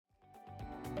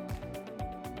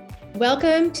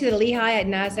Welcome to the Lehigh at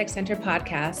NASDAQ Center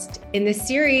podcast. In this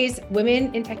series,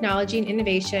 Women in Technology and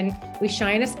Innovation, we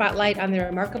shine a spotlight on the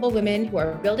remarkable women who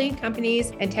are building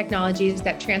companies and technologies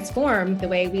that transform the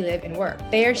way we live and work.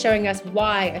 They are showing us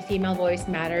why a female voice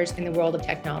matters in the world of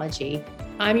technology.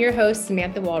 I'm your host,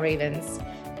 Samantha Walravens.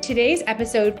 Today's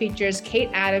episode features Kate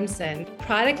Adamson,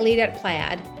 product lead at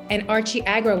Plaid, and Archie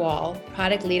Agrawal,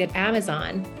 product lead at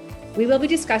Amazon. We will be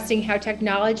discussing how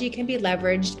technology can be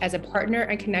leveraged as a partner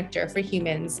and connector for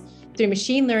humans through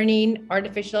machine learning,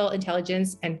 artificial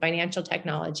intelligence, and financial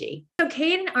technology. So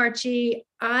Kate and Archie,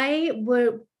 I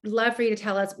would love for you to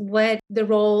tell us what the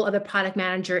role of a product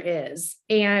manager is,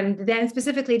 and then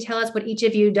specifically tell us what each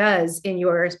of you does in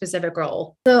your specific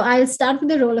role. So I'll start with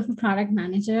the role of a product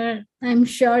manager. I'm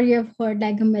sure you've heard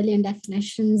like a million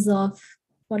definitions of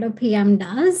what a PM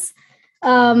does.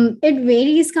 It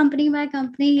varies company by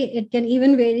company. It can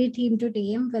even vary team to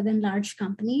team within large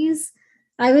companies.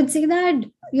 I would say that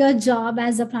your job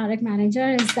as a product manager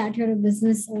is that you're a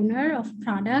business owner of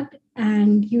product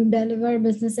and you deliver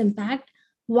business impact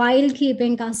while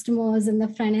keeping customers in the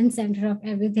front and center of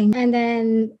everything. And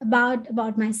then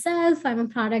about myself, I'm a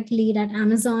product lead at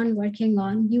Amazon working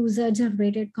on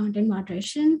user-generated content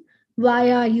moderation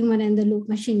via human-in-the-loop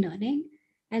machine learning.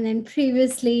 And then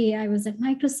previously, I was at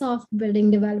Microsoft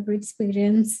building developer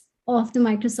experience of the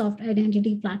Microsoft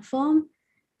Identity Platform.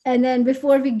 And then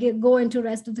before we go into the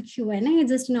rest of the Q&A,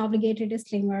 just an obligatory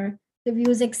disclaimer. The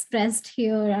views expressed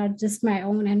here are just my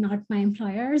own and not my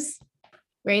employer's.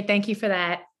 Great, thank you for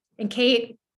that. And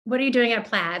Kate, what are you doing at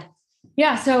Plaid?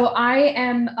 Yeah, so I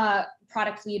am a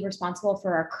product lead responsible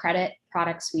for our credit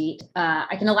product suite.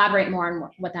 I can elaborate more on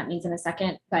what that means in a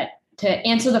second, but to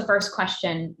answer the first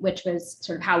question, which was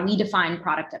sort of how we define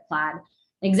product at Plaid,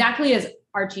 exactly as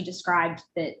Archie described,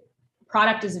 that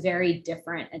product is very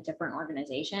different at different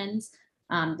organizations.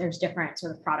 There's different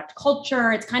sort of product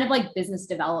culture. It's kind of like business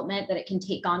development, that it can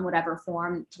take on whatever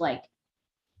form to like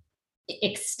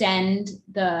extend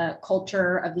the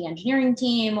culture of the engineering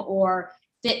team or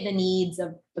fit the needs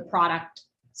of the product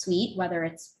suite, whether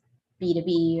it's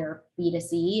B2B or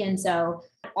B2C. And so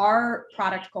our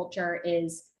product culture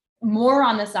is more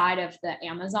on the side of the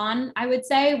Amazon, I would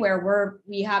say, where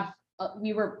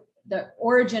the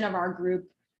origin of our group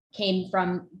came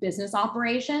from business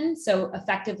operations. So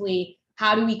effectively,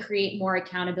 how do we create more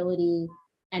accountability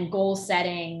and goal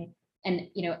setting and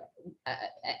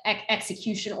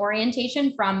execution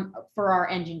orientation for our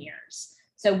engineers?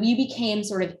 So we became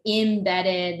sort of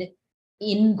embedded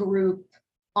in-group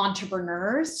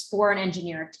entrepreneurs for an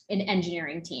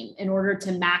engineering team in order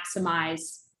to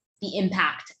maximize the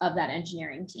impact of that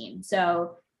engineering team.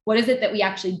 So what is it that we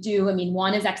actually do? I mean,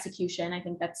 one is execution. I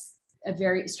think that's a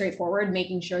very straightforward,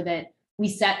 making sure that we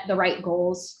set the right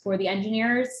goals for the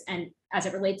engineers and as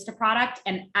it relates to product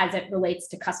and as it relates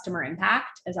to customer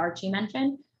impact, as Archie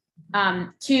mentioned.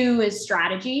 Two is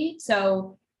strategy.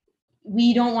 So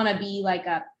we don't want to be like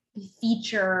a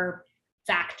feature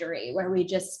factory where we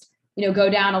just, go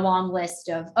down a long list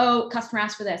of, customer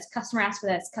asked for this, customer asked for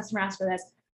this, customer asked for this.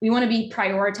 We want to be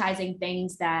prioritizing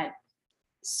things that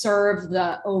serve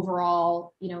the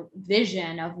overall,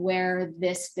 vision of where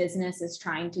this business is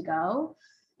trying to go.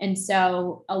 And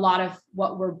so a lot of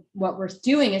what we're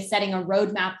doing is setting a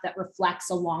roadmap that reflects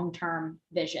a long-term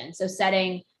vision. So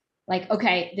setting like,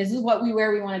 okay, this is where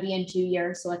we want to be in 2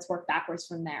 years. So let's work backwards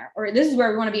from there. Or this is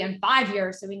where we want to be in 5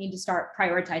 years. So we need to start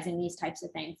prioritizing these types of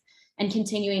things and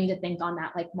continuing to think on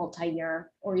that like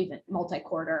multi-year or even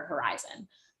multi-quarter horizon.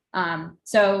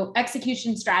 So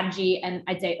execution strategy, and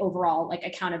I'd say overall like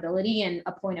accountability and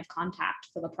a point of contact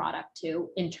for the product too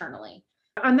internally.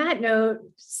 On that note,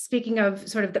 speaking of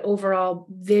sort of the overall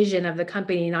vision of the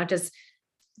company, not just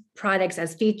products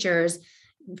as features,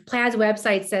 Plaid's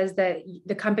website says that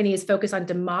the company is focused on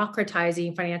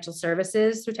democratizing financial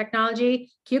services through technology.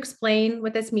 Can you explain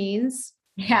what this means?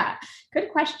 Yeah, good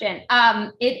question.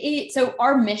 So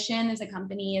our mission as a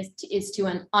company is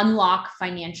to unlock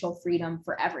financial freedom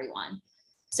for everyone.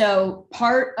 So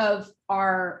part of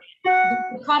the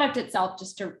product itself,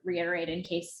 just to reiterate in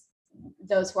case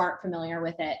those who aren't familiar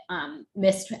with it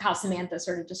missed how Samantha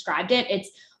sort of described it, it's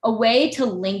a way to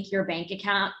link your bank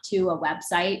account to a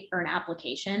website or an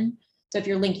application. So if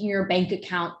you're linking your bank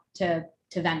account to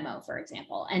Venmo, for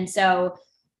example. And so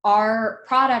our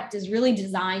product is really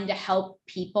designed to help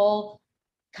people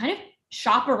kind of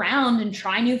shop around and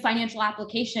try new financial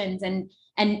applications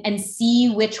and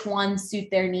see which ones suit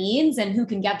their needs and who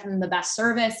can get them the best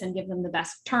service and give them the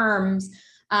best terms,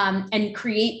 and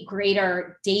create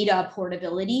greater data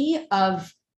portability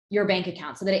of your bank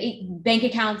account so that bank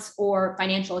accounts or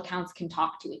financial accounts can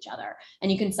talk to each other,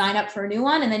 and you can sign up for a new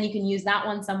one and then you can use that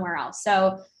one somewhere else.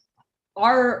 So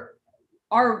our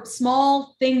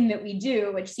small thing that we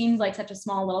do, which seems like such a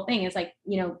small little thing, is like,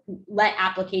 let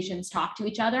applications talk to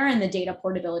each other, and the data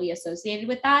portability associated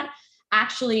with that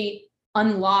actually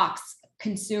unlocks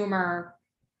consumer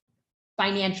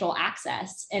financial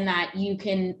access, and that you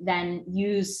can then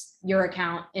use your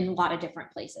account in a lot of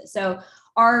different places. So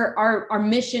our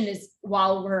mission is,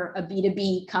 while we're a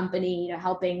B2B company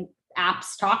helping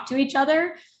apps talk to each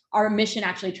other, our mission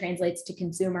actually translates to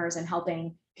consumers and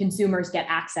helping consumers get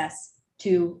access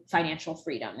to financial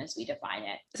freedom as we define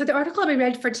it. So the article we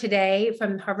read for today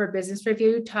from Harvard Business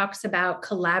Review talks about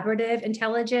collaborative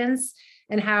intelligence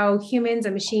and how humans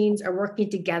and machines are working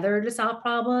together to solve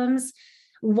problems.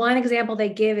 One example they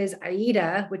give is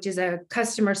AIDA, which is a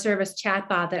customer service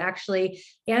chatbot that actually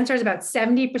answers about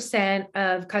 70%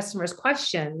 of customers'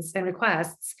 questions and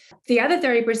requests. The other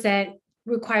 30%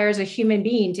 requires a human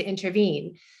being to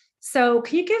intervene. So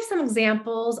can you give some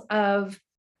examples of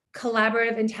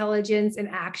collaborative intelligence and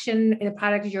action in the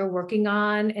product you're working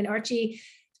on? And Archie,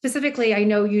 specifically, I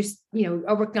know you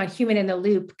are working on human in the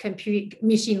loop,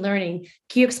 machine learning.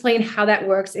 Can you explain how that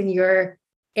works in your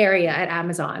area at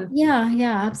Amazon? Yeah,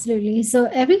 absolutely. So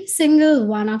every single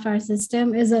one of our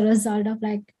system is a result of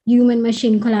like human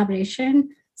machine collaboration.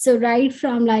 So right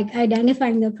from like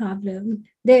identifying the problem,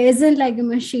 there isn't like a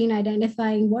machine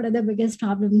identifying what are the biggest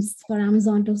problems for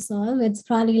Amazon to solve. It's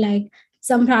probably like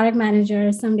some product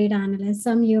manager, some data analyst,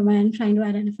 some human trying to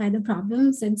identify the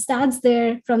problems. It starts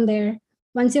there. From there,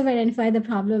 once you've identified the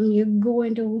problem, you go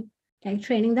into like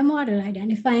training the model,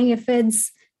 identifying if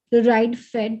it's the right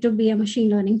fit to be a machine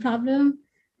learning problem.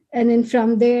 And then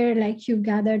from there, like you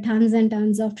gather tons and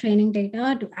tons of training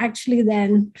data to actually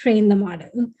then train the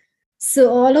model.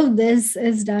 So all of this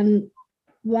is done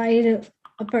while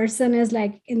a person is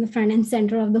like in the front and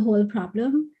center of the whole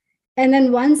problem. And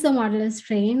then once the model is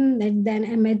trained, it then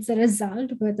emits a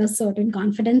result with a certain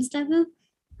confidence level.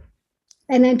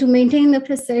 And then to maintain the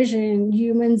precision,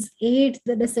 humans aid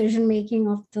the decision-making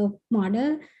of the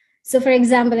model. So for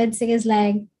example, it says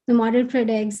like the model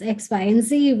predicts X, Y, and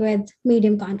Z with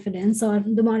medium confidence, or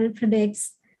the model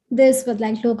predicts this with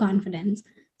like low confidence.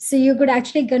 So you could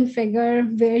actually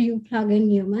configure where you plug in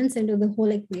humans into the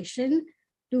whole equation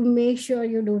to make sure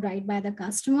you do right by the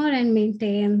customer and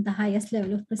maintain the highest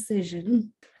level of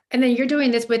precision. And then you're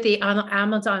doing this with the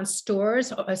Amazon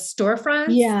stores, storefronts?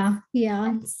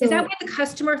 Yeah. So, is that with the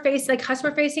customer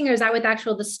facing, or is that with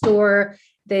actual the store,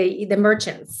 the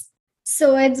merchants?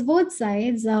 So it's both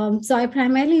sides. So I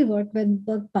primarily work with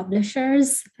book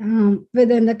publishers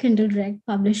within the Kindle Direct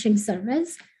publishing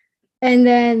service. And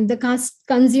then the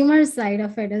consumer side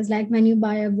of it is like when you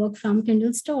buy a book from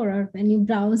Kindle store, or when you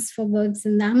browse for books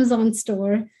in the Amazon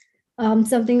store,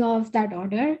 something of that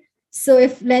order. So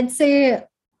if let's say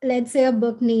a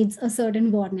book needs a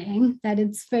certain warning that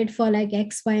it's fit for like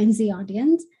X, Y, and Z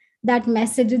audience, that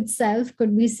message itself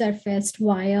could be surfaced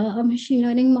via a machine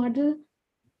learning model.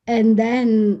 And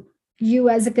then you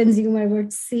as a consumer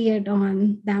would see it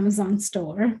on the Amazon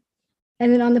store.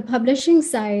 And then on the publishing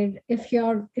side, if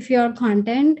your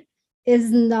content is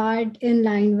not in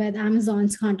line with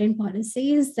Amazon's content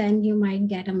policies, then you might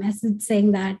get a message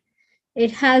saying that it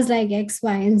has like X,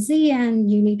 Y, and Z, and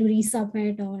you need to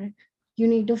resubmit, or you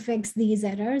need to fix these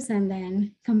errors and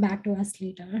then come back to us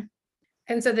later.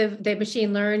 And so the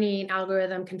machine learning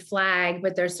algorithm can flag,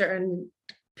 but there's certain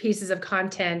pieces of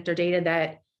content or data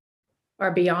that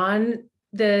are beyond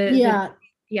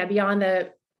beyond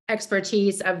the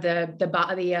expertise of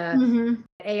the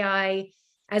AI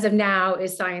as of now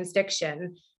is science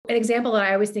fiction. An example that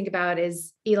I always think about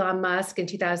is Elon Musk in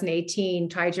 2018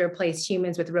 tried to replace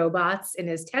humans with robots in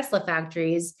his Tesla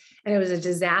factories, and it was a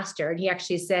disaster. And he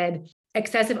actually said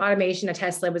excessive automation at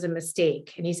Tesla was a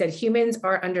mistake. And he said humans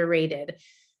are underrated.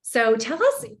 So tell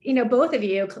us, both of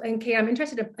you, and Kate, I'm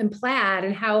interested in Plaid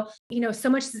and how, so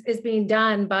much is being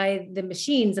done by the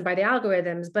machines and by the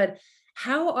algorithms, but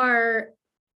how are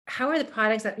the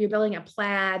products that you're building at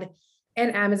Plaid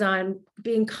and Amazon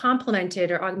being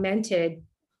complemented or augmented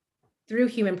through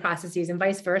human processes and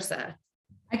vice versa?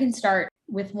 I can start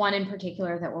with one in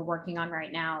particular that we're working on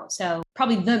right now. So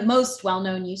probably the most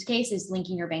well-known use case is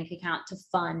linking your bank account to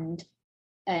fund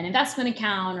an investment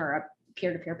account or a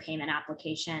peer-to-peer payment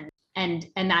application. And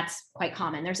that's quite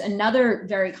common. There's another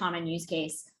very common use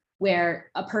case where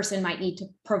a person might need to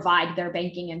provide their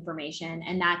banking information.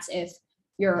 And that's if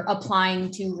you're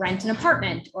applying to rent an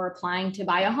apartment or applying to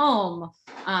buy a home,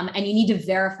 and you need to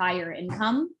verify your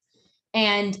income.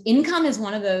 And income is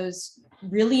one of those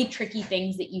really tricky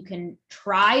things that you can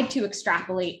try to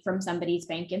extrapolate from somebody's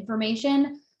bank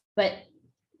information, but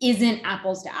isn't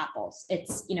apples to apples.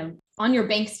 It's, on your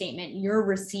bank statement, you're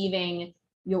receiving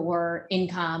your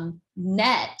income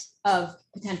net of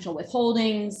potential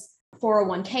withholdings,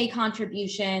 401k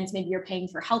contributions, maybe you're paying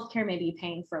for healthcare, maybe you're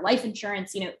paying for life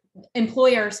insurance,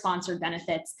 employer sponsored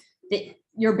benefits that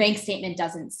your bank statement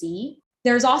doesn't see.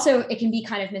 There's also, it can be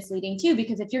kind of misleading too,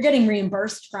 because if you're getting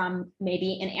reimbursed from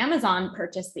maybe an Amazon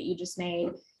purchase that you just made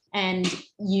and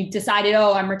you decided,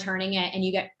 oh, I'm returning it, and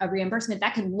you get a reimbursement,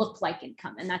 that can look like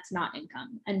income, and that's not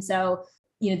income. And so,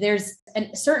 there's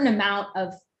a certain amount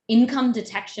of income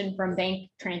detection from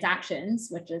bank transactions,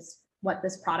 which is what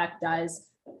this product does,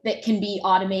 that can be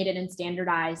automated and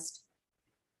standardized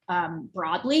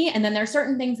broadly. And then there are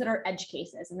certain things that are edge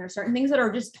cases, and there are certain things that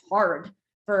are just hard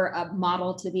for a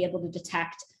model to be able to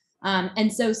detect.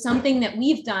 And so something that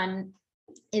we've done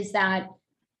is that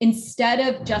instead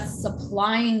of just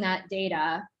supplying that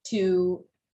data to,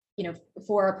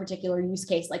 for a particular use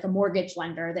case, like a mortgage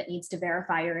lender that needs to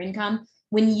verify your income,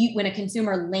 when a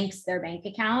consumer links their bank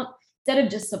account, instead of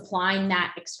just supplying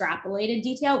that extrapolated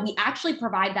detail, we actually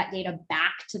provide that data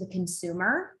back to the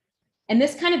consumer. And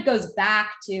this kind of goes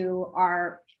back to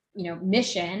our,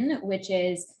 mission, which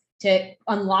is to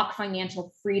unlock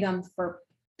financial freedom for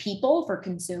people, for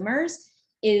consumers,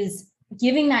 is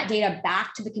giving that data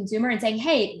back to the consumer and saying,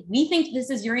 hey, we think this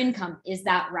is your income. Is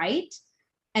that right?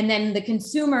 And then the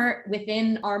consumer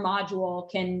within our module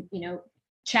can,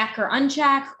 check or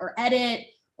uncheck or edit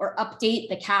or update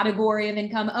the category of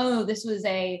income. Oh, this was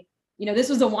a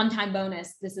one-time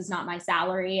bonus. This is not my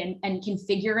salary, and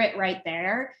configure it right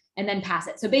there and then pass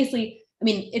it. So basically,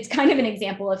 it's kind of an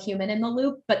example of human in the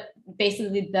loop, but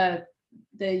basically the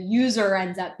user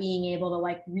ends up being able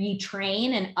to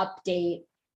retrain and update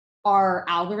our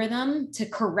algorithm to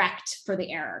correct for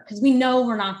the error, because we know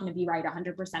we're not going to be right 100%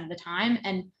 of the time.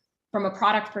 And from a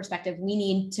product perspective, we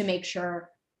need to make sure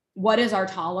what is our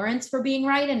tolerance for being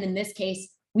right. And in this case,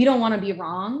 we don't want to be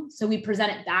wrong. So we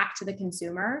present it back to the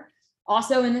consumer.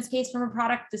 Also, in this case, from a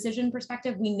product decision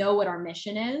perspective, we know what our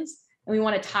mission is, and we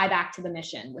want to tie back to the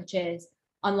mission, which is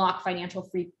unlock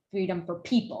financial freedom for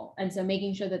people. And so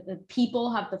making sure that the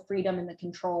people have the freedom and the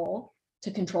control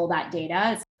to control that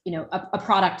data is, a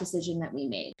product decision that we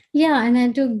made. Yeah, and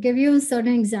then to give you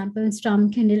certain examples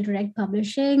from Kindle Direct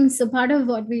Publishing. So part of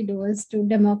what we do is to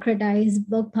democratize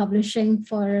book publishing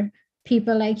for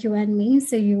people like you and me.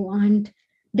 So you aren't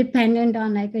dependent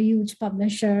on a huge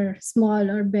publisher, small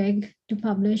or big, to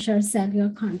publish or sell your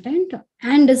content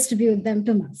and distribute them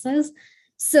to masses.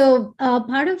 So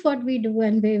part of what we do,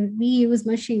 and we use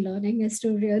machine learning, is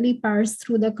to really parse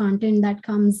through the content that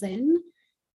comes in,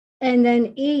 and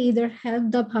then either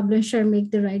help the publisher make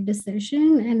the right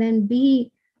decision, and then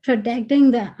B,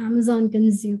 protecting the Amazon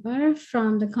consumer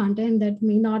from the content that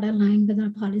may not align with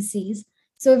our policies.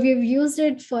 So we've used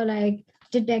it for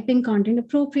detecting content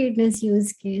appropriateness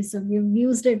use case, or we've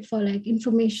used it for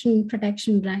information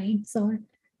protection rights, or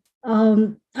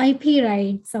IP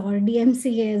rights, or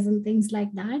DMCAs and things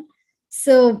like that.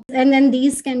 So, and then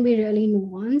these can be really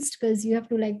nuanced, because you have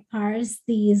to parse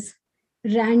these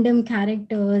random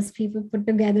characters people put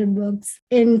together books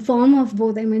in form of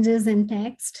both images and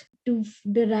text to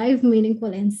derive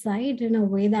meaningful insight in a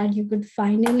way that you could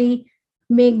finally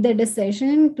make the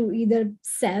decision to either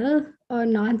sell or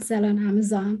not sell on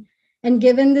Amazon. And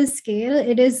given the scale,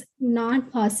 it is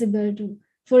not possible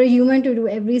for a human to do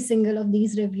every single of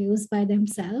these reviews by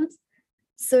themselves.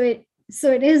 So it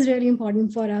is really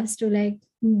important for us to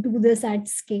do this at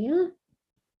scale,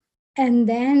 and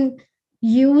then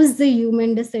use the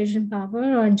human decision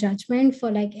power or judgment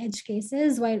for edge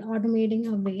cases while automating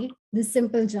away the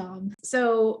simple job.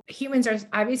 So humans are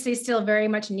obviously still very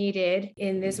much needed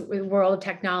in this world of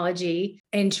technology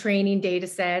and training data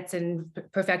sets and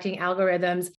perfecting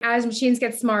algorithms. As machines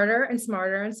get smarter and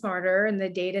smarter and smarter, and the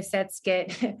data sets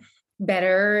get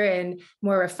better and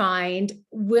more refined,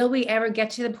 will we ever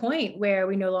get to the point where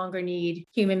we no longer need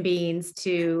human beings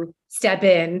to step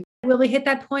in? Will we hit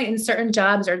that point in certain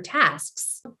jobs or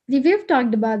tasks? We've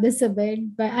talked about this a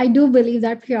bit, but I do believe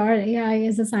that pure AI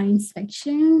is a science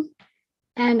fiction.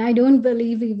 And I don't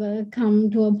believe we will come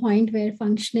to a point where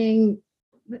functioning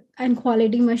and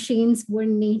quality machines would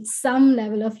need some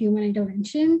level of human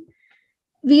intervention.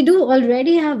 We do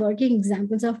already have working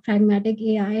examples of pragmatic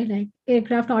AI, like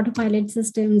aircraft autopilot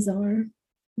systems or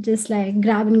just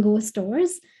grab and go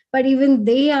stores, but even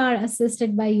they are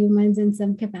assisted by humans in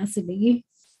some capacity.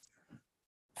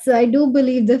 So I do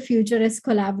believe the future is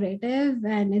collaborative,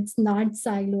 and it's not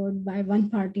siloed by one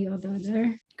party or the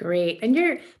other. Great. And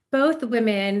you're both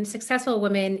women, successful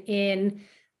women in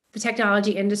the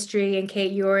technology industry, and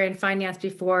Kate, you were in finance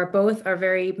before. Both are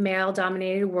very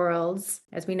male-dominated worlds,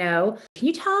 as we know. Can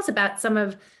you tell us about some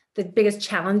of the biggest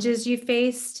challenges you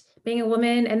faced being a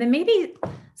woman, and then maybe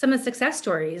some of the success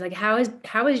stories? Like how is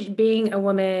being a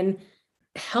woman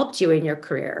helped you in your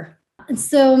career?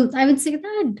 So I would say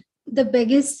that the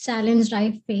biggest challenge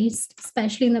I faced,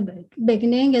 especially in the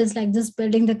beginning, is like just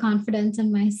building the confidence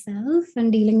in myself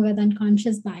and dealing with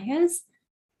unconscious bias.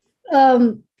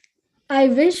 I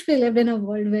wish we lived in a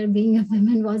world where being a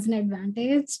woman was an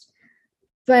advantage,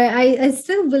 but I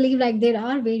still believe like there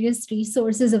are various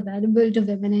resources available to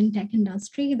women in tech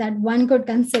industry that one could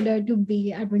consider to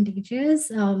be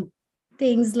advantageous.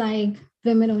 Things like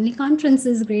women-only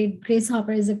conferences, great. Grace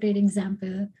Hopper is a great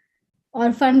example, or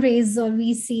fundraisers or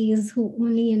VCs who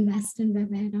only invest in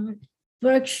women, or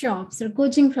workshops or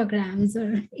coaching programs,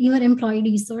 or even employee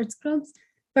resource groups.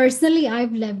 Personally, I've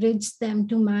leveraged them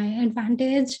to my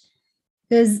advantage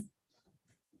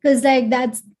because like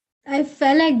that's I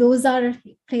felt like those are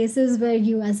places where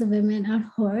you as a woman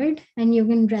are heard and you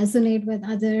can resonate with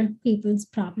other people's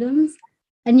problems,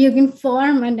 and you can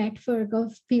form a network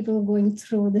of people going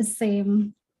through the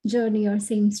same journey or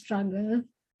same struggle.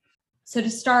 So to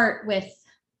start with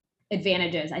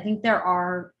advantages, I think there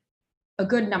are a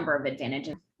good number of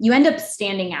advantages. You end up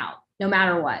standing out no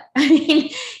matter what. I mean,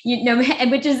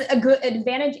 which is a good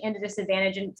advantage and a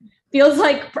disadvantage, and feels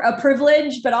like a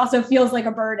privilege, but also feels like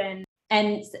a burden.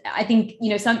 And I think,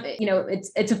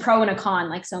 it's a pro and a con,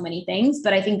 like so many things,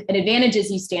 but I think an advantage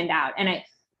is you stand out. And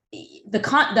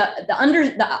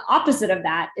the opposite of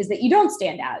that is that you don't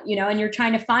stand out, and you're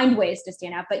trying to find ways to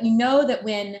stand out. But that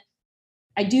when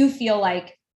I do feel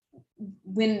like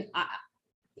when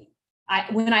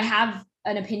I have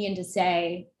an opinion to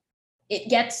say, it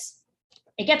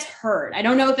gets heard. I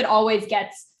don't know if it always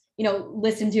gets,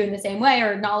 listened to in the same way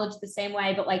or acknowledged the same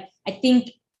way, but like, I think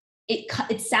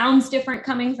it sounds different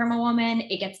coming from a woman.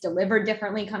 It gets delivered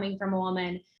differently coming from a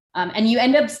woman. And you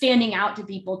end up standing out to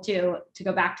people too, to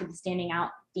go back to the standing out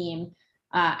theme,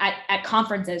 at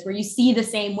conferences where you see the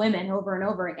same women over and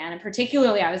over again. And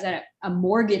particularly I was at a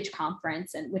mortgage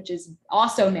conference, and which is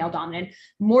also male dominated.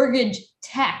 Mortgage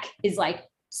tech is like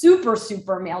super,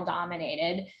 super male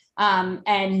dominated.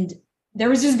 And there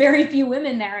was just very few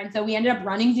women there. And so we ended up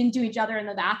running into each other in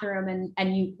the bathroom,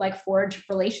 and you like forge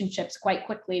relationships quite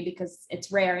quickly because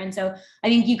it's rare. And so I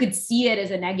think you could see it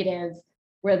as a negative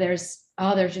where there's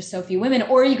just so few women,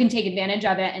 or you can take advantage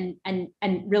of it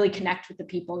and really connect with the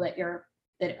people that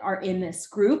are in this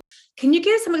group. Can you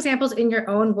give some examples in your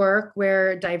own work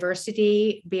where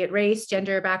diversity, be it race,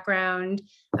 gender, background,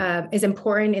 is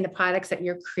important in the products that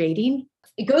you're creating?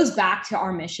 It goes back to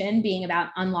our mission being about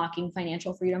unlocking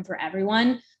financial freedom for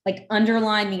everyone, like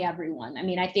underline the everyone. I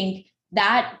mean, I think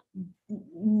that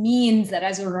means that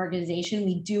as an organization,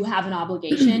 we do have an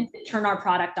obligation to turn our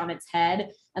product on its head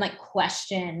and like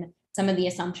question some of the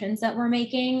assumptions that we're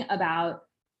making about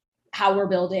how we're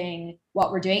building,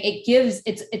 what we're doing.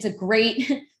 It's a great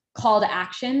call to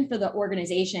action for the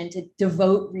organization to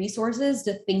devote resources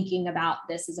to thinking about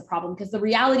this as a problem. Because the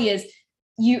reality is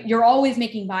you're always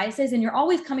making biases and you're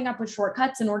always coming up with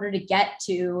shortcuts in order to get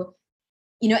to,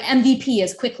 MVP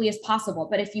as quickly as possible.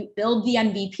 But if you build the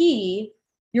MVP,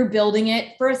 you're building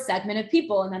it for a segment of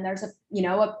people. And then there's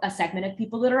a segment of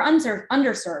people that are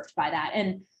underserved by that.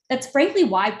 And that's frankly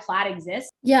why Plaid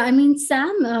exists. Yeah, I mean,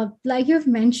 Sam, like you've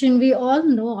mentioned, we all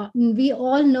know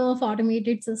of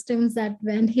automated systems that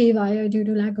went haywire due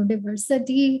to lack of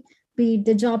diversity, be it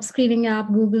the job screening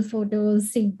app, Google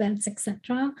Photos, seatbelts,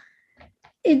 etc.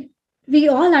 We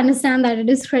all understand that it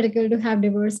is critical to have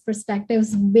diverse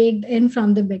perspectives baked in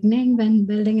from the beginning when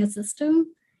building a system,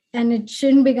 and it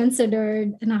shouldn't be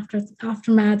considered an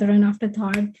aftermath or an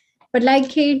afterthought. But like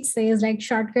Kate says, like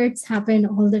shortcuts happen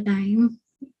all the time.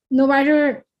 No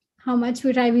matter how much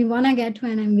we try, we want to get to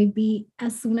an MVP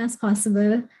as soon as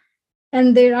possible.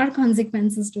 And there are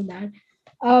consequences to that.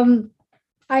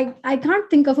 I can't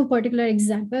think of a particular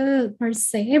example per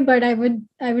se, but I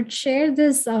would share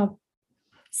this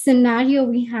scenario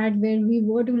we had where we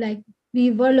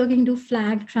were looking to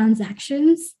flag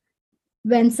transactions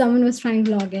when someone was trying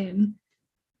to log in.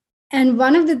 And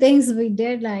one of the things we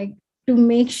did, like, to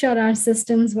make sure our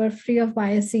systems were free of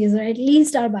biases, or at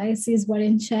least our biases were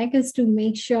in check, is to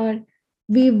make sure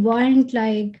we weren't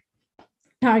like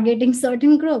targeting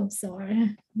certain groups, or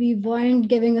we weren't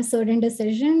giving a certain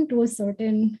decision to a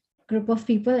certain group of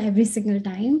people every single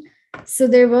time. So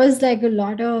there was like a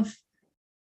lot of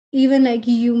even like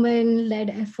human-led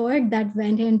effort that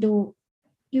went into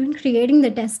even creating the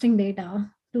testing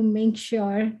data to make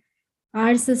sure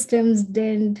our systems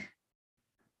didn't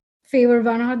favor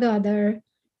one or the other,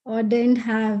 or didn't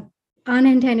have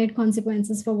unintended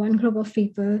consequences for one group of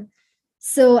people.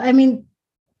 So, I mean,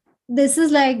 this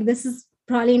is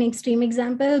probably an extreme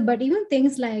example, but even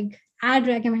things like ad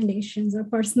recommendations or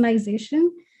personalization,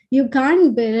 you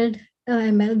can't build a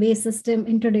ML-based system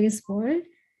in today's world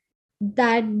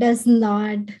that does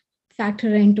not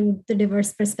factor into the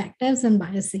diverse perspectives and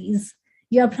biases.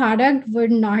 Your product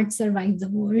would not survive the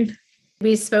world.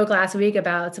 We spoke last week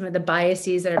about some of the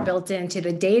biases that are built into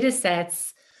the data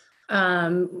sets.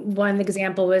 One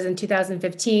example was in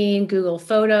 2015, Google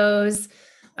Photos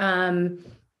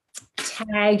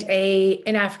tagged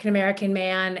an African-American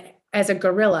man as a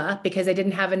gorilla because they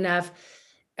didn't have enough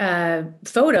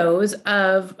photos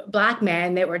of Black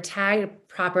men that were tagged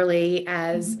properly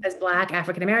as Black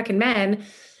African-American men.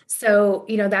 So,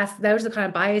 those are the kind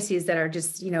of biases that are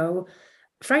just,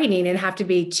 frightening and have to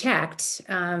be checked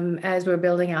as we're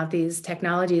building out these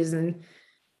technologies. And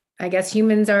I guess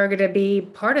humans are going to be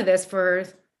part of this for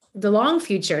the long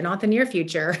future, not the near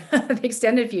future, the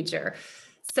extended future.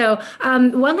 So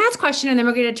one last question, and then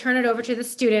we're going to turn it over to the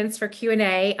students for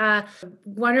Q&A.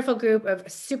 Wonderful group of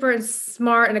super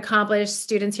smart and accomplished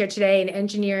students here today in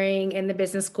engineering in the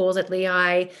business schools at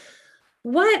Lehigh.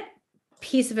 What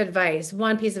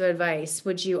one piece of advice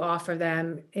would you offer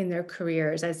them in their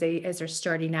careers as they're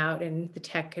starting out in the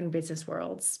tech and business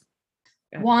worlds?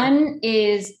 One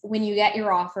is when you get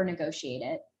your offer, negotiate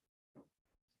it.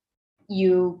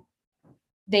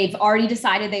 They've already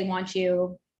decided they want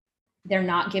you. They're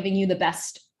not giving you the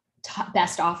best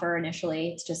offer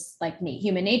initially. It's just like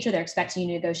human nature. They're expecting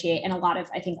you to negotiate. And a lot of,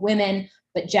 I think, women,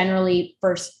 but generally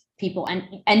first people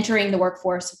entering the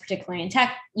workforce, particularly in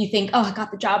tech, you think, oh, I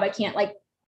got the job. I can't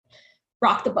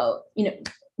rock the boat,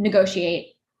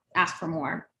 negotiate, ask for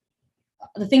more.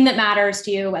 The thing that matters to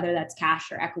you, whether that's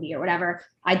cash or equity or whatever,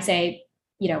 I'd say,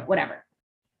 whatever,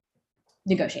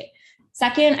 negotiate.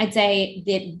 Second, I'd say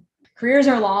that careers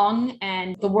are long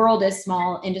and the world is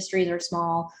small, industries are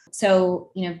small.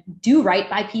 So, do right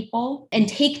by people and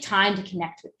take time to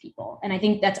connect with people. And I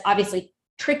think that's obviously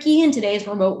tricky in today's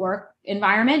remote work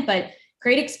environment, but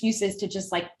create excuses to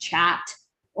just chat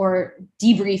or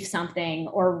debrief something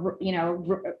or,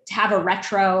 have a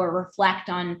retro or reflect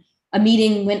on a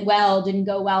meeting went well, didn't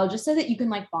go well, just so that you can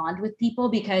bond with people,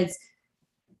 because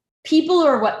people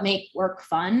are what make work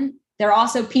fun. They're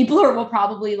also people who will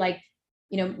probably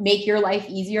make your life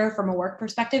easier from a work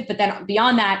perspective. But then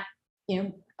beyond that,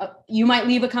 you might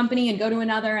leave a company and go to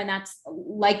another. And that's a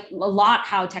lot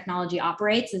how technology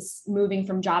operates, is moving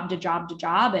from job to job to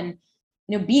job. And,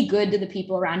 be good to the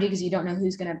people around you, because you don't know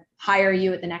who's going to hire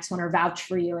you at the next one or vouch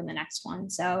for you in the next one.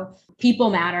 So people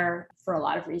matter for a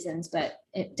lot of reasons, but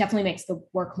it definitely makes the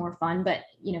work more fun. But,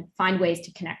 find ways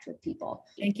to connect with people.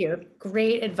 Thank you.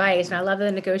 Great advice. And I love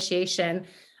the negotiation.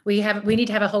 We need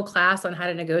to have a whole class on how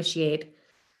to negotiate.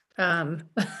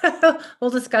 We'll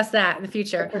discuss that in the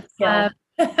future.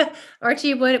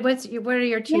 Archie, what are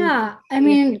your two? Yeah, I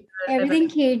mean, everything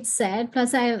Kate said,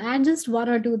 plus I'll add just one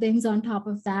or two things on top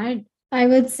of that. I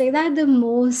would say that the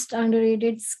most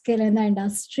underrated skill in the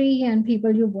industry and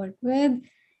people you work with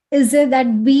is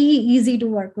that be easy to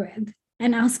work with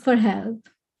and ask for help.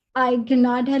 I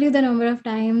cannot tell you the number of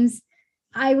times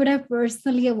I would have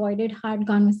personally avoided hard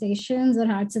conversations or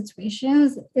hard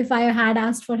situations if I had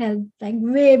asked for help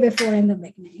way before in the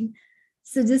beginning.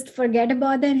 So just forget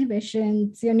about the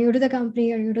inhibitions. You're new to the company,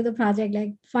 you're new to the project,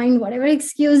 find whatever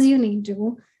excuse you need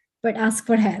to, but ask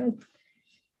for help.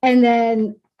 And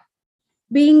then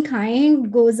being kind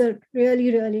goes a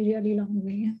really, really, really long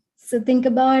way. So think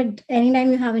about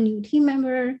anytime you have a new team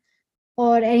member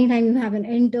or anytime you have an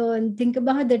intern, think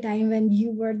about the time when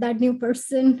you were that new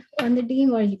person on the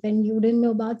team or when you didn't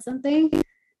know about something.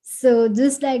 So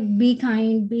just be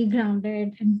kind, be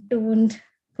grounded, and don't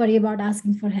worry about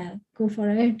asking for help. Go for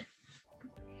it.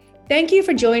 Thank you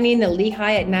for joining the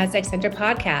Lehigh at NASDAQ Center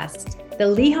podcast. The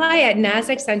Lehigh at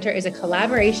NASDAQ Center is a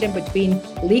collaboration between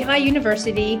Lehigh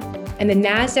University and the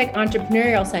NASDAQ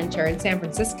Entrepreneurial Center in San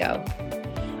Francisco.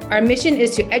 Our mission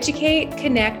is to educate,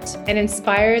 connect, and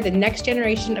inspire the next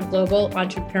generation of global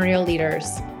entrepreneurial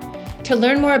leaders. To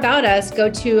learn more about us, go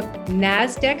to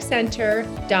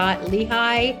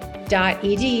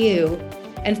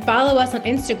nasdaqcenter.lehigh.edu and follow us on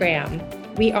Instagram.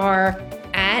 We are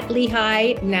at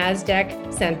Lehigh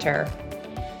NASDAQ Center.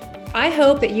 I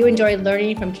hope that you enjoyed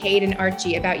learning from Kate and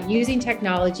Archie about using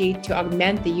technology to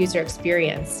augment the user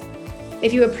experience.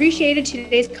 If you appreciated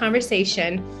today's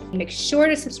conversation, make sure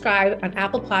to subscribe on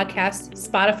Apple Podcasts,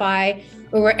 Spotify,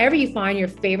 or wherever you find your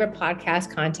favorite podcast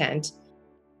content.